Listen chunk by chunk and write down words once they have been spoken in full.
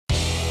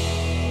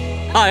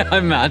Hi,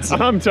 I'm Matt.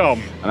 I'm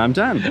Tom. And I'm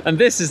Dan. And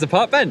this is the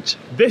Park Bench.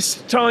 This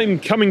time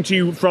coming to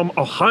you from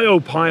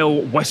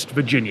Ohiopyle, West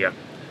Virginia.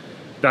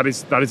 That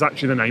is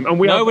actually the name. And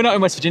we're not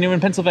in West Virginia, we're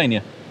in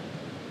Pennsylvania.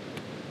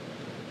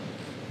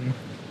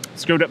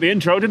 Screwed up the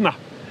intro, didn't I?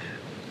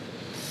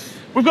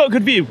 We've got a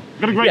good view.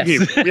 We've got a great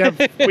view.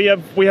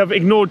 We have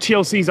ignored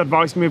TLC's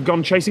advice and we've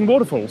gone chasing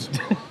waterfalls.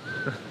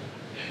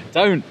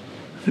 Don't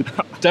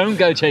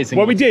go chasing.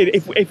 Well, we did.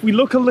 If we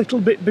look a little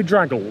bit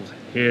bedraggled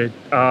here,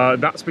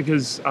 that's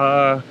because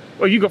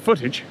well, you got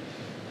footage.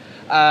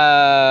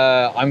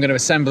 I'm going to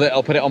assemble it.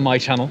 I'll put it on my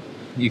channel.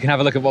 You can have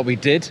a look at what we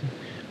did.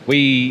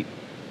 We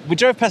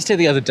drove past here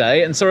the other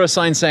day and saw a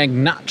sign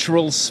saying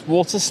natural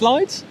water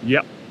slides.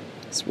 Yep.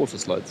 Water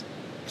slides.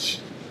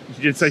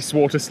 You did say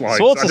swater slides.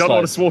 Swater I don't know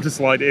what a slides. swater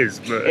slide is,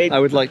 but I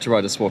would like to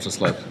ride a swater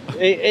slide.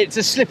 It's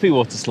a slippy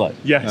water slide.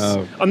 yes.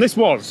 Oh. And this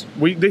was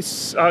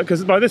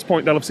because by this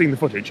point they'll have seen the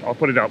footage. I'll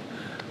put it up.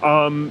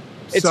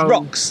 It's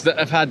rocks that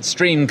have had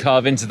stream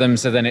carve into them,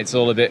 so then it's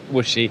all a bit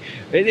whooshy.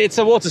 It's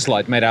a water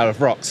slide made out of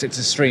rocks. It's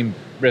a stream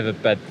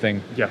riverbed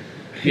thing. Yeah.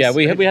 Yeah,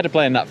 we had to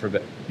play in that for a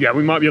bit. Yeah,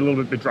 we might be a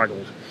little bit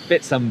bedraggled.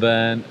 Bit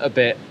sunburn, a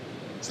bit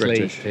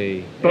British.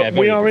 sleepy. But Yeah, we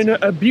very are British.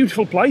 in a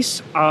beautiful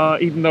place,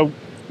 even though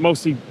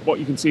mostly what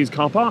you can see is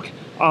car park.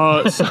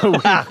 So we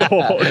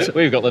thought...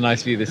 We've got the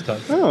nice view this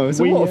time. Oh, it's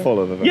a waterfall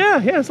over there.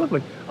 Yeah, it's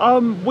lovely.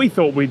 We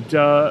thought we'd...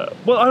 well,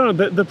 I don't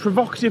know, the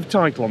provocative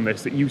title on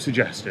this that you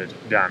suggested,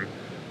 Dan,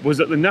 was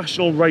that the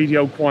National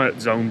Radio Quiet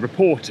Zone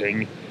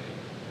reporting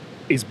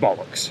is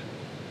bollocks.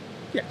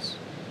 Yes.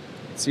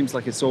 It seems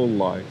like it's all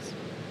lies.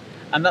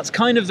 And that's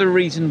kind of the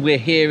reason we're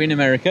here in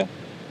America.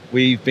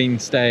 We've been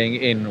staying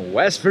in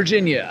West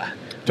Virginia.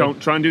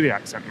 Don't try and do the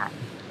accent, Matt.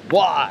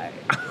 Why?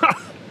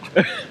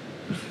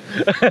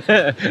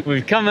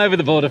 We've come over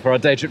the border for our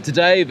day trip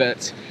today,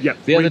 but Yeah,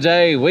 the other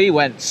day we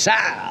went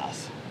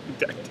south.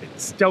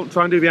 Don't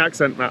try and do the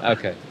accent, Matt.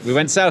 Okay, we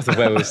went south of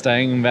where we were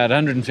staying, about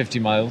 150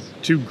 miles.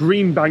 To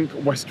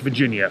Greenbank, West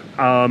Virginia.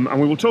 And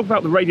we will talk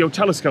about the radio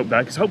telescope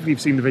there, because hopefully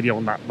you've seen the video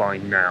on that by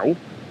now.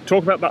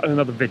 Talk about that in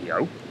another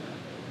video.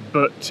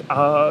 But,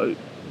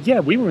 yeah,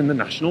 we were in the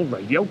National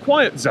Radio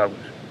Quiet Zone.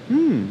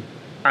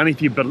 And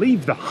if you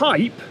believe the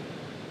hype,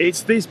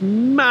 it's this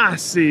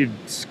massive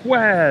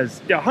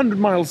squares,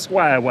 100-mile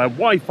square where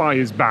Wi-Fi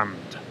is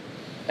banned.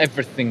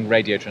 Everything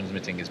radio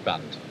transmitting is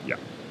banned. Yeah.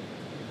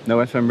 No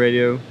FM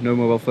radio, no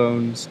mobile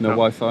phones, no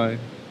Wi-Fi.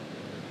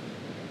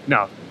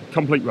 No,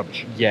 complete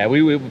rubbish. Yeah,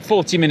 we were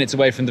 40 minutes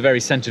away from the very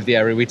centre of the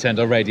area. We turned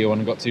our radio on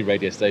and got 2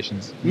 radio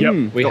stations.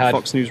 Yep. We Got had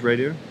Fox News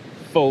radio.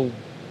 full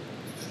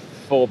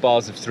 4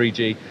 bars of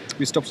 3G.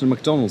 We stopped at a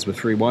McDonald's with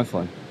free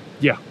Wi-Fi.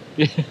 Yeah.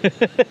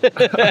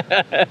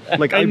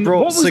 Like, I And brought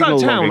what was signal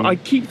that town? logging. I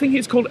keep thinking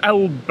it's called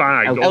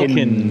Elbag. or-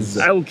 Elkins.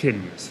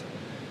 Elkins.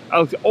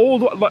 All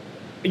the, like,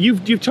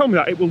 you've told me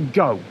that it will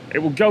go. It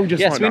will go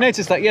just Yes, like we that.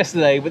 noticed that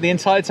yesterday, but the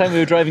entire time we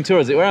were driving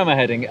towards it. Where am I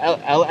heading?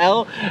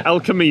 El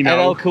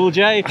Camino. LL Cool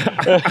J?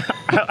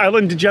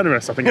 Ellen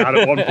DeGeneres, I think I had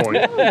at one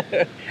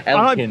point.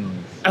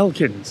 Elkins.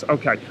 Elkins.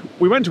 Okay.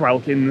 We went to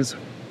Elkins.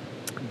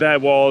 There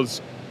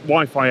was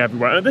Wi-Fi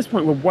everywhere. At this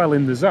point, we're well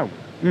in the zone.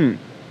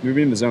 We've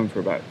been in the zone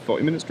for about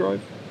 40 minutes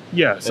drive.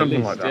 Yeah, At something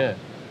least, like that.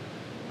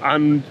 yeah.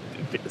 And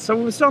so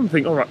we were starting to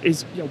think, all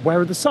right,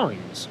 where are the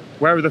signs?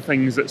 Where are the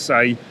things that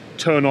say,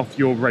 turn off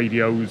your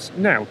radios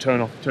now, turn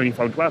your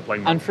phone to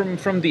airplane mode? And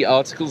from the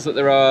articles that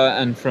there are,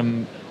 and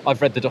from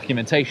I've read the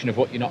documentation of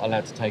what you're not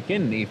allowed to take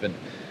in, even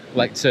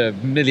like to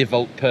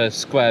millivolt per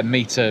square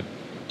meter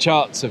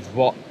charts of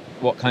what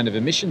kind of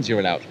emissions you're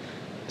allowed.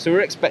 So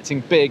we're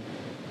expecting big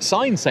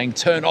signs saying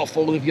turn off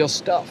all of your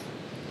stuff.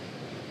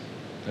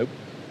 Nope.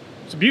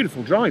 It's a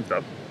beautiful drive,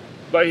 though.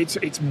 But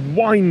it's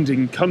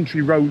winding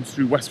country roads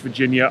through West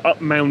Virginia, up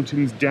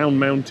mountains, down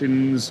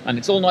mountains. And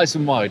it's all nice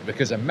and wide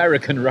because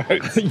American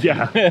roads.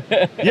 Yeah,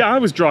 I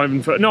was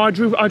driving for. No, I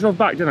drove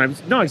back, didn't I? It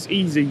was nice,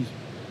 easy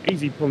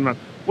pulling around.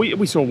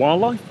 We saw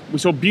wildlife. We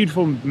saw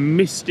beautiful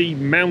misty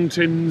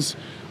mountains,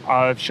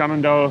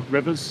 Shenandoah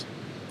rivers.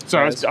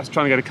 Sorry, I was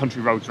trying to get a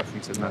country roads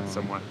reference in there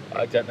somewhere.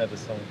 I don't know the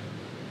song.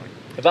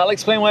 But that'll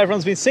explain why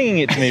everyone's been singing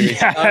it to me recently.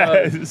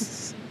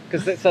 Yes.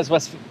 Because it says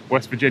West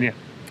Virginia.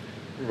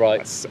 Right.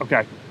 That's,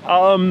 okay.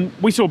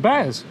 We saw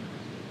bears.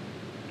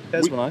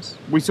 Those were nice.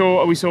 We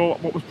saw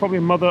what was probably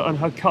a mother and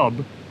her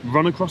cub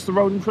run across the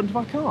road in front of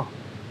our car.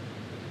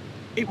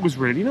 It was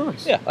really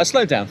nice. Yeah, I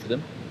slowed down for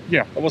them.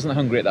 Yeah. I wasn't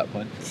hungry at that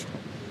point.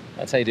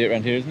 That's how you do it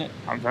around here, isn't it?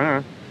 I don't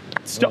know.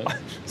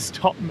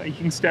 Stop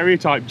making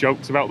stereotype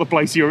jokes about the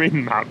place you're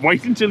in, Matt.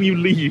 Wait until you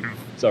leave.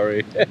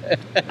 Sorry.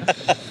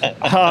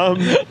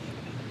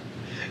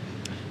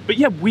 But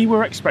yeah, we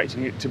were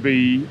expecting it to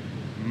be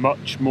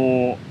much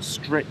more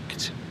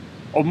strict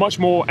or much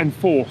more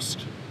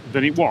enforced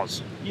than it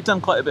was. You've done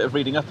quite a bit of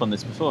reading up on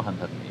this beforehand,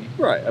 haven't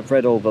you? Right, I've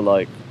read all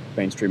the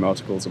mainstream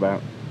articles about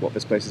what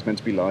this place is meant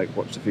to be like,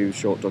 watched a few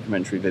short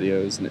documentary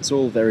videos, and it's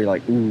all very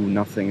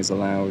nothing is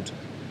allowed.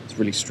 It's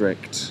really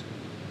strict.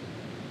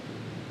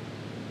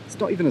 It's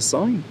not even a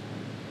sign.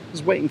 I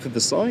was waiting for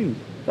the sign.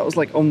 That was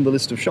on the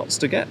list of shots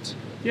to get.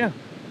 Yeah.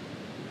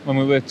 when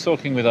we were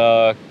talking with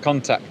our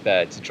contact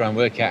there to try and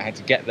work out how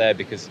to get there,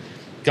 because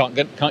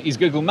can't use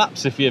Google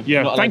Maps if you're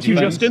not allowed thank to you,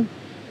 phones. Justin.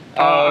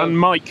 And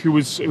Mike, who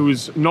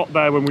was not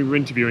there when we were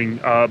interviewing,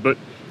 but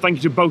thank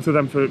you to both of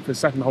them for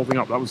setting the whole thing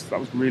up. That was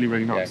really,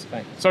 really nice.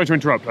 Yeah, thanks. Sorry to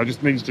interrupt. I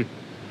just needed to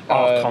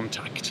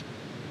contact.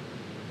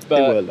 But,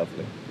 They were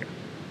lovely.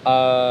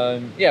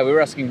 yeah, we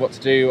were asking what to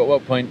do. At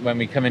what point when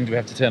we come in do we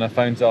have to turn our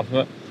phones off?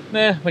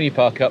 Nah, when you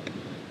park up.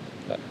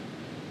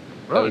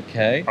 Right.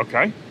 Okay.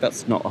 Okay.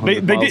 That's not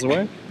 100 miles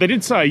away. They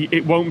did say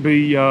it won't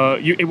be.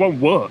 It won't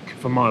work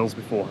for miles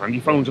beforehand.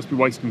 Your phone will just be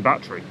wasting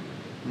battery.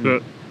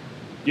 But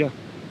yeah.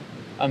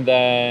 And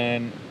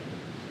then,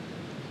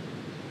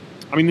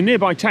 I mean, the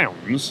nearby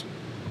towns,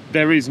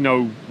 there is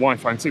no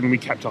Wi-Fi and signal. We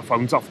kept our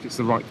phones off. It's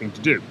the right thing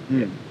to do.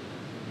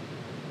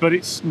 But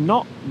it's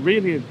not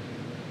really a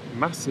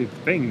massive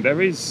thing.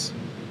 There's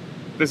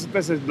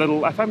a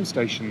little FM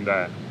station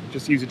there.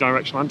 Just use a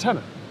directional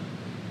antenna.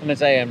 and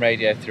there's AM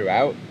radio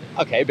throughout.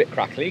 Okay, a bit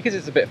crackly because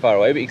it's a bit far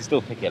away, but you can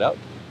still pick it up.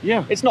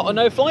 Yeah. It's not a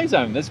no-fly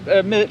zone. There's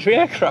military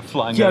aircraft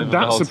flying over the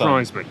that whole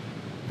surprised me.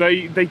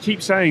 They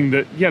keep saying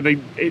that,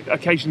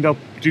 occasionally they'll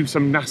do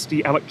some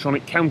nasty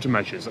electronic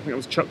countermeasures. I think that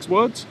was Chuck's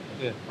words.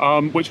 Yeah.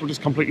 Which will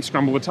just completely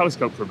scramble the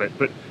telescope for a bit.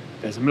 But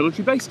there's a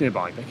military base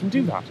nearby. They can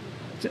do that.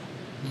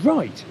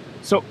 Right.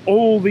 So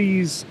all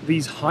these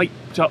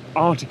hyped up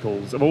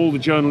articles of all the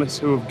journalists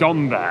who have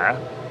gone there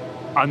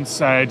and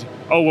said,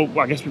 oh, well,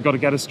 I guess we've got to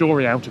get a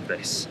story out of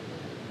this.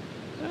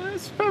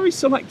 It's very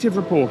selective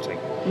reporting.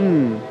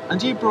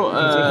 And you brought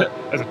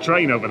There's a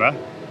train over there.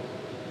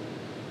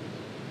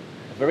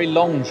 a very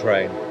long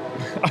train.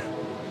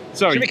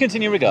 Sorry. Should we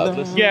continue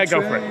regardless? Yeah, go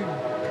for it.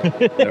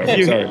 No,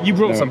 sorry. You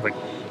brought No. something.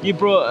 You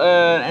brought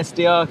an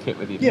SDR kit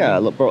with you. Yeah,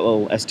 brought a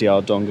little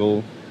SDR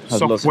dongle.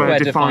 Had lots of-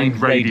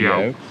 Software-defined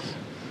radio.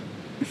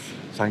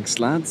 Thanks,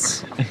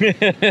 lads.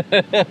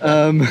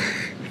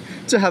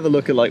 To have a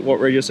look at like what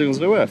radio signals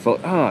there were. I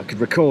thought, I could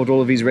record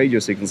all of these radio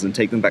signals and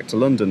take them back to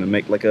London and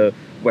make like a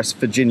West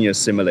Virginia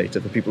simulator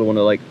for people who want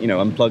to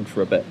unplug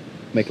for a bit,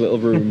 make a little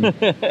room.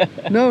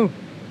 No,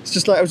 it's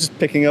just like I was just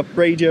picking up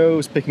radio, I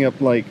was picking up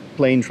like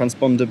plane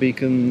transponder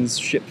beacons,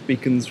 ship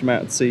beacons from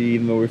out at sea,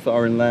 even though we're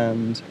far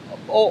inland.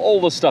 All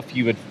the stuff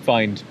you would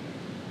find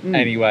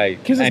anyway.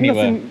 Because there's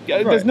anywhere. nothing,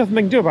 there's nothing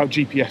they can do about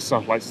GPS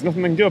satellites. There's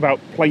nothing they can do about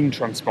plane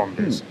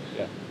transponders.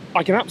 Yeah.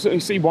 I can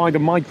absolutely see why the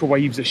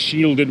microwaves are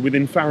shielded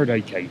within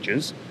Faraday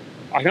cages.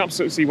 I can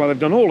absolutely see why they've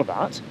done all of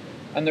that.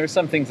 And there are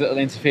some things that will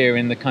interfere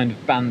in the kind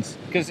of bands,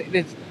 because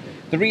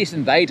the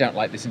reason they don't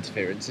like this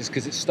interference is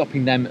because it's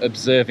stopping them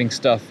observing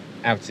stuff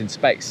out in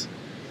space.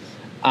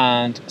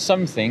 And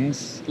some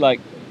things,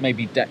 like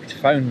maybe decked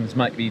phones,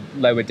 might be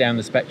lower down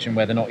the spectrum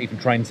where they're not even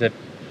trying to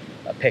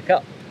pick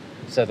up,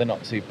 so they're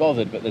not too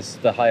bothered. But there's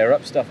the higher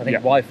up stuff. I think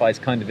Wi-Fi is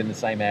kind of in the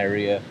same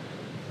area.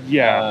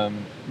 Yeah.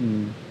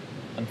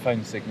 And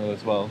phone signal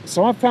as well.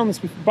 So I found this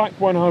back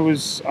when I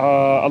was,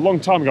 a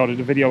long time ago, I did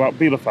a video about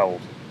Bielefeld,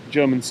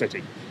 German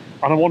city.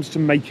 And I wanted to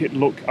make it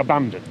look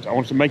abandoned. I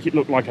wanted to make it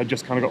look like I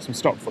just kind of got some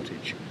stock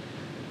footage.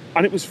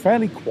 And it was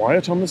fairly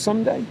quiet on the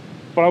Sunday,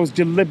 but I was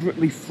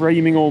deliberately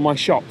framing all my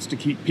shots to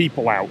keep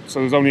people out, so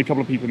there's only a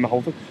couple of people in the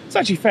whole thing. It's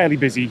actually a fairly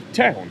busy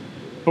town,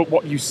 but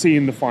what you see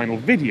in the final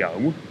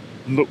video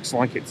looks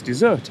like it's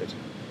deserted.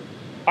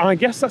 And I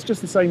guess that's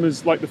just the same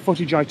as like the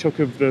footage I took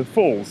of the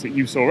falls that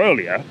you saw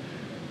earlier.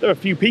 There are a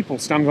few people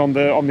standing on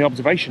the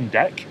observation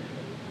deck,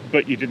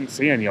 but you didn't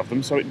see any of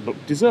them, so it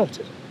looked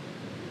deserted.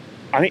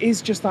 And it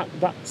is just that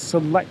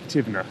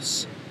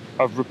selectiveness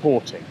of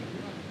reporting.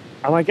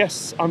 And I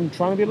guess I'm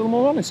trying to be a little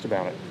more honest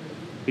about it.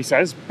 He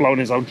says, blowing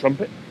his own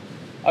trumpet.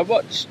 I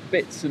watched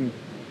bits and...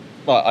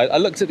 Well, I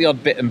looked at the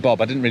odd bit and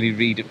bob. I didn't really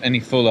read any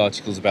full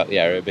articles about the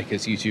area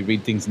because you two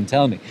read things and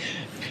tell me.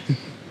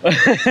 And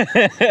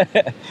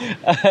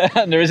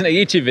there isn't a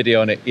YouTube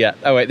video on it yet.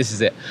 Oh wait, this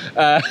is it.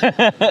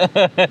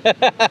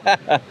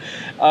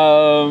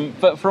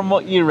 But from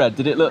what you read,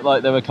 did it look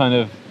like they were kind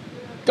of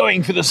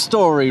going for the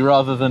story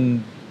rather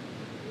than,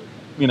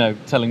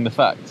 telling the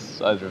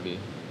facts, either of you?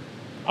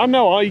 I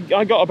know,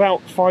 I got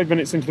about 5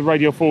 minutes into the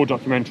Radio 4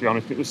 documentary on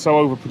it. It was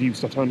so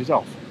overproduced I turned it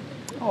off.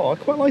 Oh, I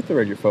quite like the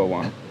Radio 4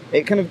 one.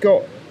 It kind of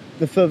got,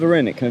 the further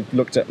in, it kind of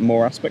looked at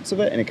more aspects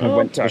of it, and it kind of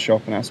went to the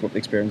shop and asked what the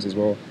experiences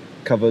were.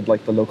 Covered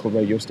like the local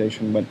radio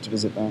station, went to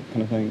visit that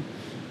kind of thing.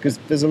 Because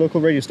there's a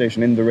local radio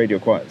station in the radio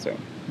quiet zone.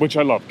 Which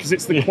I love, because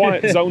it's the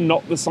quiet zone,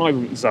 not the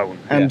silent zone.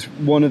 And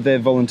one of their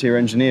volunteer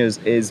engineers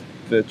is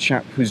the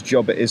chap whose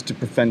job it is to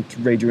prevent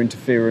radio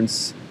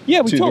interference we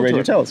to the talked radio to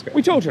him. telescope.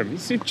 We told him.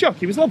 It's Chuck,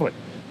 he was lovely.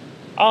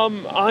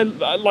 I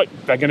like,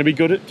 they're going to be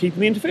good at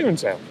keeping the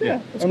interference out. Yeah,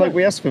 that's and great. like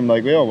we asked him,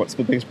 like, what's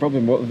the biggest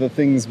problem? What are the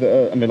things that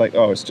are... And they're like,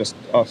 it's just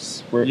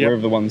us. We're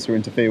the ones who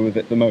interfere with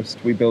it the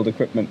most. We build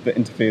equipment that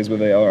interferes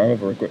with our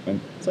other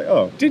equipment. It's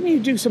like, Didn't you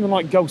do something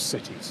like Ghost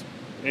Cities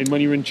when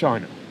you were in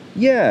China?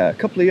 Yeah, a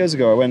couple of years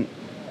ago I went...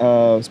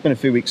 spent a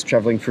few weeks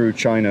travelling through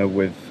China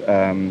with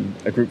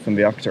a group from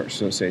the Architects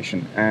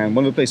Association, and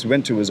one of the places we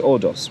went to was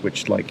Ordos,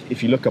 which, like,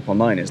 if you look up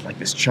online, is like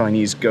this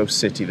Chinese ghost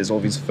city. There's all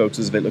these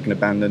photos of it looking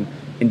abandoned.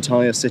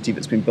 Entire city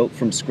that's been built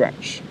from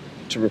scratch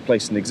to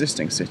replace an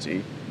existing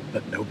city,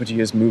 but nobody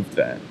has moved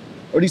there.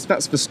 Or at least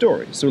that's the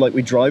story. So like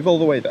we drive all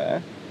the way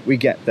there, we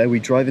get there, we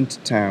drive into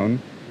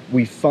town,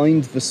 we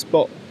find the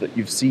spot that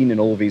you've seen in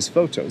all these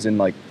photos in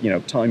like, you know,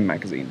 Time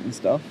magazine and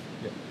stuff.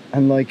 Yeah.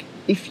 And like,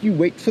 if you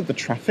wait for the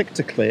traffic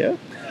to clear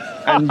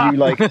and you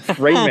like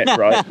frame it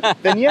right,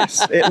 then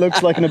yes, it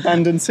looks like an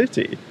abandoned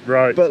city.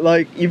 Right. But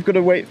like, you've got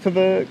to wait for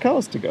the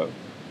cars to go.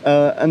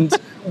 And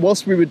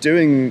whilst we were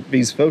doing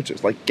these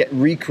photos, like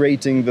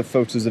recreating the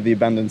photos of the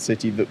abandoned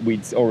city that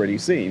we'd already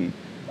seen,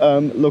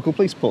 local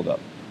police pulled up.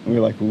 And we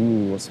were like,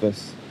 ooh, what's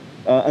this?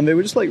 And they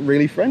were just like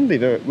really friendly.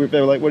 They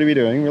were like, what are we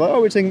doing? And we were like,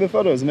 oh, we're taking the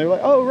photos. And they were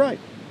like, oh, right.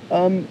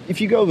 If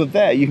you go over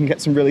there, you can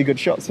get some really good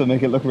shots that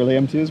make it look really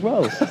empty as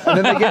well.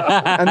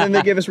 And then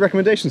they gave us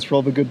recommendations for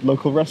all the good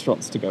local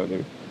restaurants to go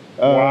to,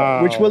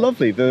 Wow. which were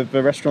lovely. The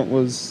restaurant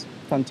was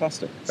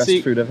fantastic.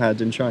 Best food I've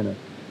had in China.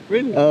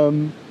 Really?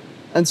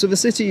 And so the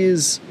city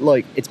is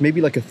like, it's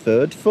maybe like a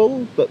third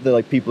full, but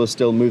like people are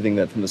still moving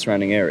there from the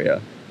surrounding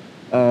area.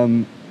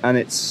 And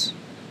it's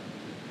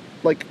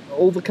like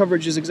all the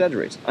coverage is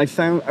exaggerated.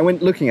 I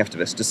went looking after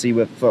this to see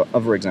for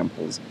other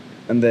examples,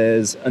 and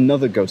there's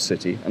another ghost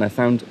city, and I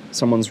found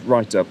someone's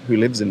write-up who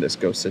lives in this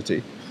ghost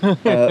city,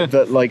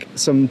 that like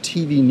some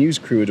TV news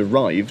crew had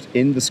arrived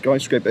in the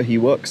skyscraper he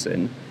works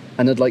in,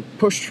 and had like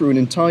pushed through an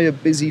entire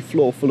busy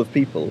floor full of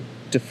people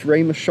to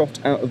frame a shot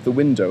out of the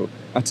window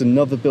at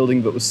another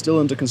building that was still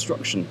under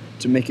construction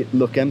to make it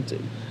look empty.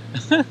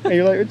 And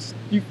you're like,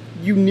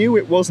 you knew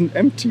it wasn't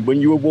empty when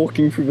you were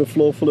walking through the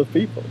floor full of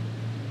people.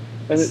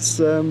 And it's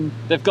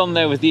They've gone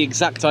there with the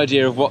exact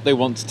idea of what they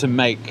want to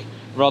make,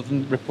 rather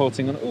than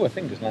reporting on. Oh, a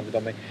thing just landed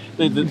on me.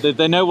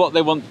 They know what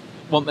they want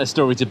their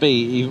story to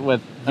be,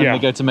 and they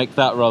go to make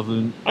that rather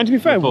than. And to be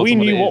fair, we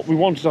knew what we is.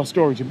 wanted our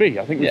story to be.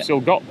 I think we've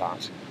still got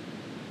that,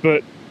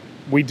 but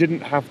we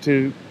didn't have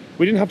to.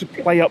 We didn't have to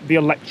play up the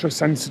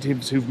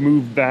electrosensitives who've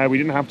moved there. We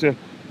didn't have to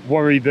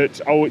worry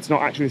that it's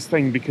not actually this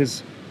thing,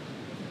 because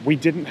we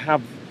didn't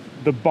have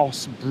the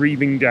boss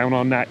breathing down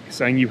our neck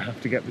saying you have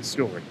to get this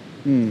story.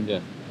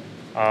 Yeah.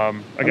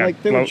 Again,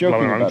 like, they were joking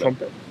blowing our own about it.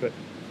 trumpet. But,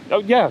 oh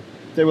yeah,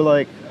 they were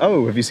like,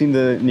 oh, have you seen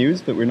the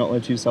news that we're not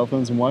allowed to use cell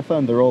phones and Wi-Fi?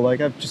 And they're all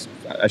like,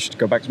 I should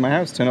go back to my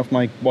house, turn off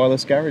my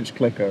wireless garage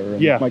clicker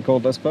and my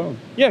cordless phone.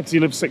 yeah, because he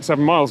lives 6-7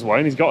 miles away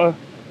and he's got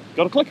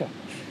a clicker.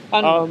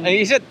 And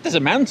he said there's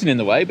a mountain in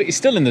the way, but he's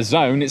still in the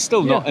zone. It's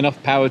still not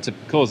enough power to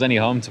cause any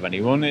harm to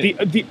anyone.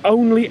 The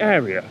only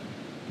area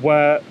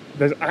where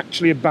there's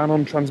actually a ban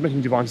on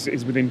transmitting devices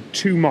is within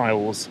 2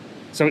 miles.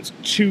 So it's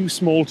 2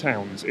 small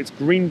towns. It's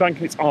Greenbank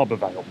and it's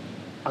Arborvale.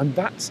 And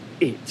that's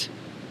it.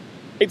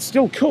 It's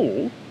still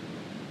cool,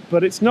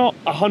 but it's not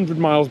 100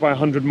 miles by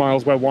 100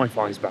 miles where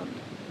Wi-Fi is banned.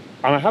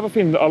 And I have a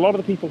feeling that a lot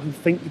of the people who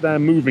think they're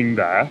moving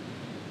there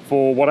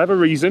for whatever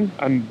reason,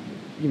 and,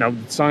 you know,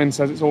 science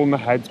says it's all in their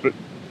heads, but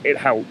it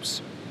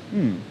helps.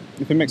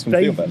 If it makes them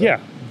feel better. Yeah,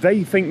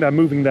 they think they're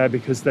moving there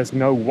because there's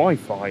no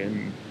Wi-Fi,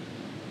 and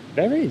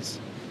there is.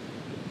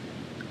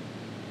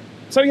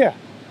 So yeah,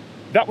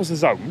 that was the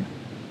zone.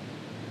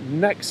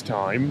 Next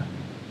time,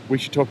 we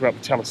should talk about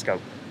the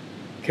telescope,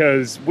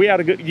 because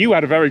you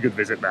had a very good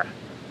visit there.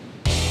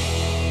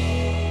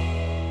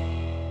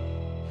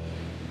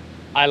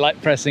 I like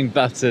pressing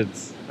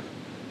buttons.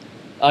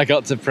 I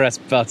got to press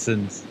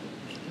buttons.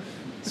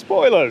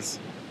 Spoilers.